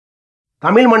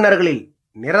தமிழ் மன்னர்களில்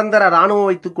நிரந்தர இராணுவம்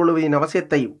வைத்துக் கொள்வதின்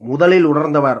அவசியத்தை முதலில்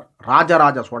உணர்ந்தவர்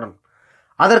ராஜராஜ சோழன்.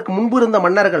 அதற்கு முன்பு இருந்த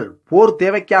மன்னர்கள் போர்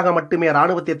தேவைக்காக மட்டுமே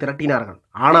இராணுவத்தை திரட்டினார்கள்.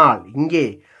 ஆனால் இங்கே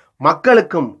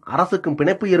மக்களுக்கும் அரசுக்கும்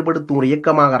பிணைப்பு ஏற்படுத்தும் ஒரு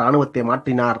இயக்கமாக இராணுவத்தை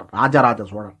மாற்றினார் ராஜராஜ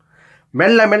சோழன்.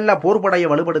 மெல்ல மெல்ல போர்படையை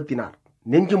வலுப்படுத்தினார்.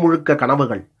 நெஞ்சு முழுக்க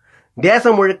கனவுகள்.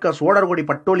 தேசம் முழுக்க சோழர் கொடி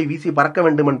பட்டோலி வீசி பறக்க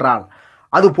வேண்டுமென்றால்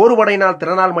அது போர்படையினால்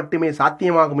திறனால் மட்டுமே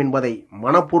சாத்தியமாகும் என்பதை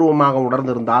மனப்பூர்வமாக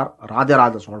உணர்ந்திருந்தார்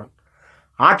ராஜராஜ சோழன்.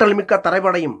 ஆற்றல் மிக்க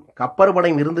தரைப்படையும்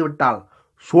கப்பற்படையும் இருந்துவிட்டால்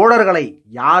சோழர்களை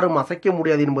யாரும் அசைக்க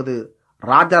முடியாது என்பது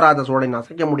ராஜராஜ சோழன்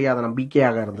அசைக்க முடியாத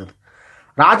நம்பிக்கையாக இருந்தது.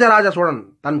 ராஜராஜ சோழன்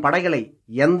தன் படைகளை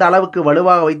எந்த அளவுக்கு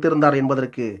வலுவாக வைத்திருந்தார்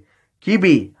என்பதற்கு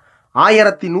கிபி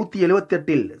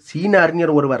 1178 சீன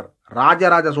அறிஞர் ஒருவர்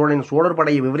ராஜராஜ சோழனின் சோழர்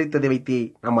படையை விவரித்ததை வைத்தே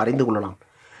நாம் அறிந்து கொள்ளலாம்.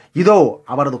 இதோ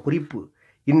அவரது குறிப்பு.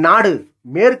 இந்நாடு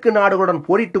மேற்கு நாடுகளுடன்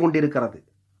போரிட்டு கொண்டிருக்கிறது.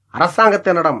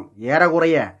 அரசாங்கத்தினிடம்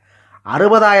ஏறக்குறைய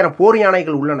 60,000 போர்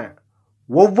யானைகள் உள்ளன.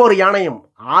 ஒவ்வொரு யானையும்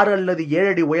 6 அல்லது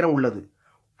 7 அடி உயரம் உள்ளது.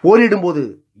 போரிடும்போது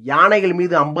யானைகள்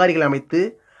மீது அம்பாரிகள் அமைத்து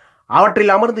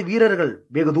அவற்றில் அமர்ந்து வீரர்கள்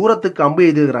வெகு தூரத்துக்கு அம்பு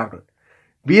எய்துகிறார்கள்.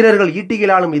 வீரர்கள்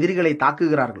ஈட்டிகளாலும் எதிரிகளை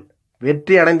தாக்குகிறார்கள்.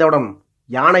 வெற்றி அடைந்தவுடன்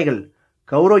யானைகள்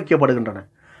கௌரவிக்கப்படுகின்றன.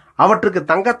 அவற்றுக்கு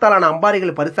தங்கத்தாலான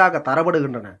அம்பாரிகள் பரிசாக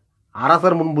தரப்படுகின்றன.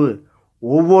 அரசர் முன்பு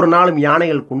ஒவ்வொரு நாளும்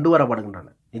யானைகள் கொண்டு வரப்படுகின்றன.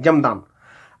 நிஜம்தான்.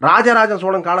 ராஜராஜ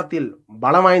சோழன் காலத்தில்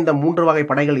பலம் வாய்ந்த 3 வகை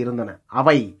படைகள் இருந்தன.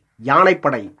 அவை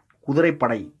யானைப்படை,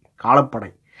 குதிரைப்படை, காளப்படை.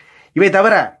 இவை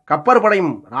தவிர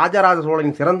கப்பற்படையும் ராஜராஜ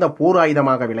சோழனின் சிறந்த போர்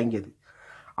ஆயுதமாக விளங்கியது.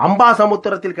 அம்பா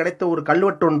சமுத்திரத்தில் கிடைத்த ஒரு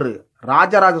கல்வெட்டொன்று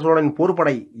ராஜராஜ சோழனின்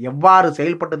போர்படை எவ்வாறு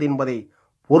செயல்பட்டது என்பதை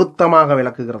பொருத்தமாக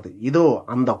விளக்குகிறது. இதோ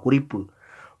அந்த குறிப்பு.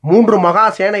 3 மகா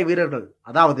சேனை வீரர்கள்,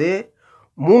 அதாவது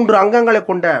 3 அங்கங்களை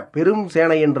கொண்ட பெரும்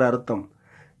சேனை என்று அர்த்தம்.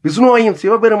 விஷ்ணுவையும்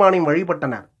சிவபெருமானையும்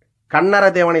வழிபட்டனர். கன்னர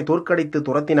தேவனை தோற்கடித்து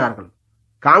துரத்தினார்கள்.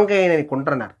 காங்கையனை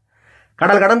கொன்றனர்.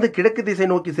 கடல் கடந்து கிழக்கு திசை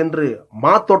நோக்கி சென்று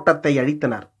மாத்தோட்டத்தை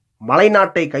அழித்தனர்.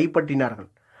 மலைநாட்டை கைப்பற்றினார்கள்.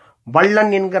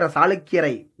 வள்ளன் என்கிற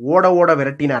சாளுக்கியரை ஓட ஓட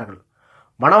விரட்டினார்கள்.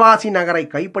 வனவாசி நகரை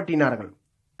கைப்பற்றினார்கள்.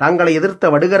 தங்களை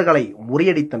எதிர்த்த வடுகர்களை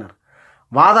முறியடித்தனர்.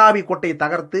 வாதாபி கோட்டை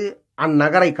தகர்த்து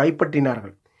அந்நகரை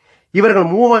கைப்பற்றினார்கள். இவர்கள்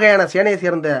 3 வகையான சேனையை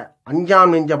சேர்ந்த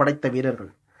அஞ்சாம் நெஞ்ச படைத்த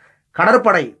வீரர்கள்.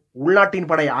 கடற்படை, உள்நாட்டின்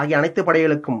படை ஆகிய அனைத்து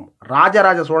படைகளுக்கும்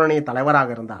ராஜராஜ சோழனே தலைவராக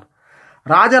இருந்தார்.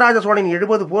 ராஜராஜ சோழனின்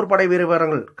 70 போர்படை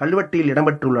வீரர்கள் கல்வெட்டில்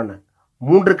இடம்பெற்றுள்ளன.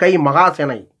 3 கை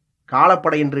மகாசேனை,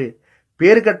 காலப்படை என்று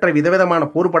பேறு கற்ற விதவிதமான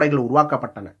போர்படைகள்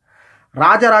உருவாக்கப்பட்டன.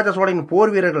 ராஜராஜ சோழனின்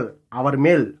போர் வீரர்கள் அவர்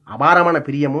மேல் அபாரமான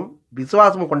பிரியமும்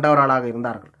விசுவாசமும் கொண்டவர்களாக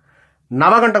இருந்தார்கள்.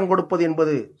 நவகண்டம் கொடுப்பது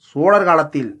என்பது சோழர்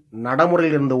காலத்தில்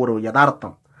நடைமுறையில் இருந்த ஒரு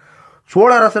யதார்த்தம். சோழ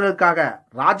அரசர்களுக்காக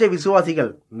ராஜ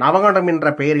விசுவாசிகள் நவகண்டம் என்ற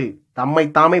பெயரில் தம்மை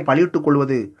தாமே பலியிட்டுக்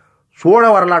கொள்வது சோழ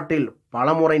வரலாற்றில்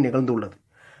பலமுறை நிகழ்ந்துள்ளது.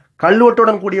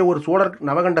 கல்வெட்டுடன் கூடிய ஒரு சோழர்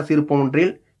நவகண்ட சிற்பம்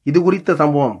ஒன்றில் இது குறித்த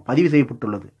சம்பவம் பதிவு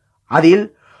செய்யப்பட்டுள்ளது. அதில்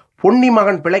பொன்னி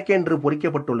மகன் பிழைக்க என்று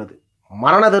பொறிக்கப்பட்டுள்ளது.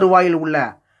 மரண தருவாயில் உள்ள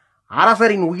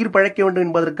அரசரின் உயிர் பிழைக்க வேண்டும்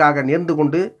என்பதற்காக நேர்ந்து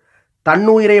கொண்டு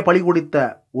தன்னுயிரை பலி கொடுத்த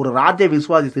ஒரு ராஜ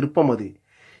விசுவாசி சிற்பம் அது.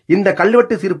 இந்த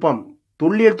கல்வெட்டு சிற்பம்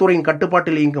தொல்லியல் துறையின்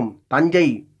கட்டுப்பாட்டில் இயங்கும் தஞ்சை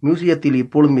மியூசியத்தில்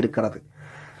இப்பொழுதும் இருக்கிறது.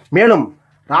 மேலும்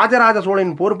ராஜராஜ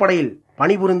சோழனின் போர்படையில்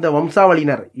பணிபுரிந்த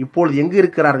வம்சாவளியினர் இப்பொழுது எங்கு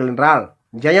இருக்கிறார்கள் என்றால்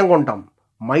ஜெயங்கொண்டம்,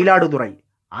 மயிலாடுதுறை,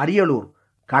 அரியலூர்,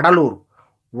 கடலூர்,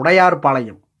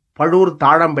 உடையார்பாளையம், பழூர்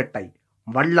தாழம்பேட்டை,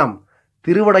 வல்லம்,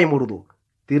 திருவிடைமுருதூர்,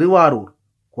 திருவாரூர்,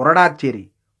 கொரடாச்சேரி,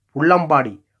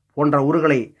 புள்ளம்பாடி போன்ற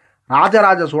ஊர்களை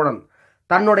ராஜராஜ சோழன்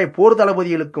தன்னுடைய போர்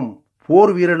தளபதிகளுக்கும்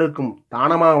போர் வீரர்களுக்கும்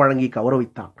தானமாக வழங்கி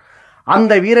கௌரவித்தான்.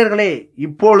 அந்த வீரர்களே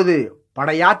இப்பொழுது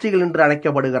படையாட்சிகள் என்று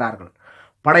அழைக்கப்படுகிறார்கள்.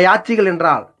 படையாட்சிகள்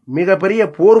என்றால் மிகப்பெரிய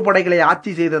போர் படைகளை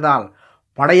ஆட்சி செய்ததால்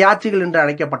படையாட்சிகள் என்று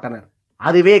அழைக்கப்பட்டனர்.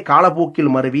 அதுவே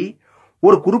காலப்போக்கில் மருவி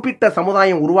ஒரு குறிப்பிட்ட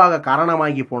சமுதாயம் உருவாக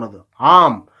காரணமாகி போனது.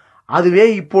 ஆம், அதுவே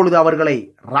இப்பொழுது அவர்களை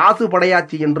ராசு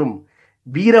படையாட்சி என்றும்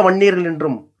வீர வன்னியர்கள்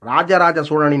என்றும் ராஜராஜ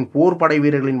சோழனின் போர் படை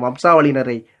வீரர்களின்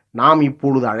வம்சாவளியினரை நாம்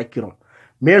இப்பொழுது அழைக்கிறோம்.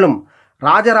 மேலும்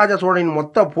ராஜராஜ சோழனின்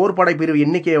மொத்த போர் படை பிரிவு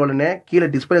எண்ணிக்கை எவ்வளோன்னு கீழே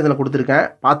டிஸ்பிளேஷனில் கொடுத்துருக்கேன்.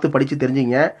 பார்த்து படித்து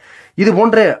தெரிஞ்சுங்க. இது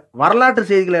போன்ற வரலாற்று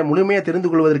செய்திகளை முழுமையாக தெரிந்து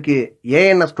கொள்வதற்கு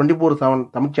ANS 24/7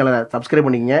 தமிழ் சேனலை சப்ஸ்கிரைப்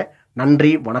பண்ணிக்கங்க.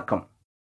 நன்றி, வணக்கம்.